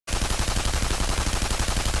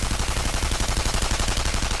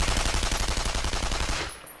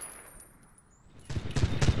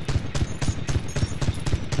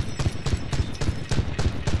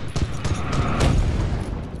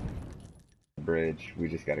bridge. We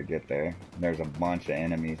just gotta get there. There's a bunch of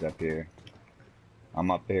enemies up here. I'm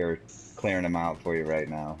up here clearing them out for you right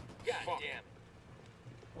now. God damn.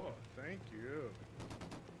 Oh, thank you.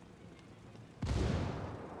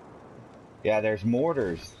 Yeah, there's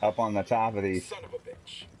mortars up on the top of these Son of a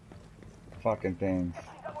bitch. fucking things.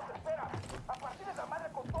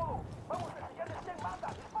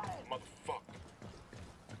 Motherfucker.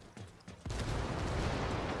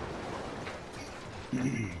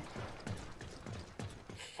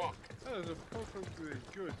 Fuck. That is a perfectly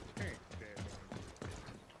good tank,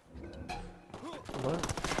 damn. What?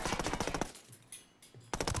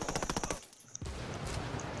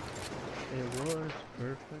 It was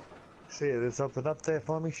perfect. See, there's something up there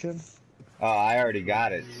for me, Shin? Oh, I already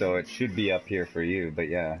got it, so it should be up here for you. But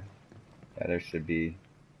yeah, there should be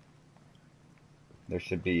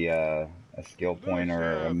a skill point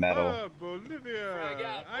or a medal. Bolivia. Frag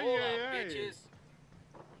out, Ay, pull ay, up, ay. bitches.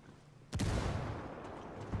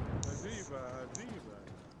 Adiva, Adiva.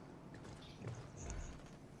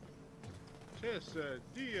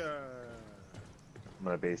 Chesadia. I'm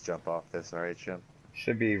gonna base jump off this, alright, Shin?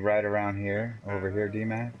 Should be right around here, over here,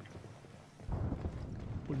 D-Mac.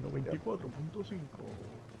 194.5.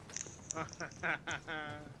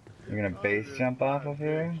 You're gonna base jump off of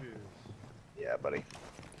here? Yeah, buddy.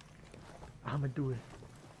 I'ma do it.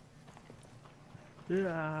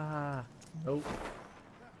 Yeah. Nope.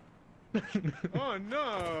 Oh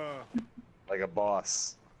no! Like a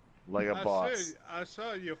boss. Like a boss. I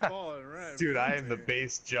saw you falling right. Dude, I am the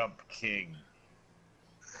base jump king.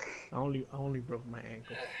 I only broke my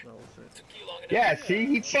ankle. That was it. Took you long enough. Yeah, see,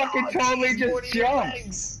 he fucking totally just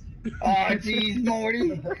jumped. Oh, jeez,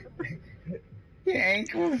 Morty. Your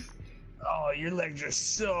ankles. Oh, your legs are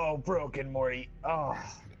so broken, Morty. Oh.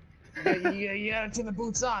 You gotta turn the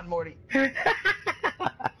boots on, Morty.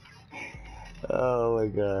 Oh my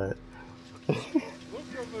god. Look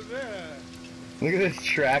over there. Look at this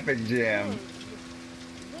traffic jam. Look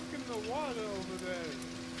in the water over there.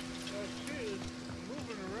 That shit is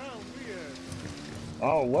moving around weird.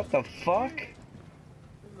 Oh, what the fuck?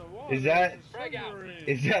 In the water, Is that- there's a submarine.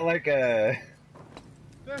 Is that like a...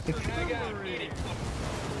 That's a Frag out, submarine. get it.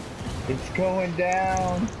 It's going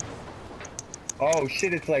down. Oh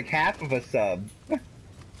shit, it's like half of a sub.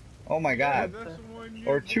 Oh my god. Yeah, that's the one you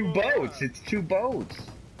Or two blew boats. up. It's two boats.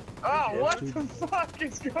 Oh, what the fuck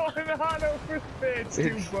is going on over there? It's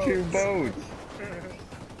two It's boats. two boats.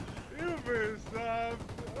 You've been stopped.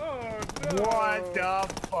 Oh no. What the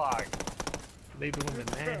fuck? They doing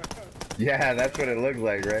the nest. Yeah, that's what it looks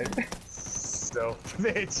like, right? So,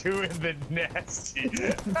 they're two in the nest.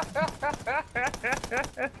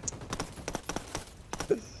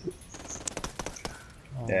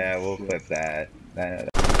 Yeah, we'll clip that. That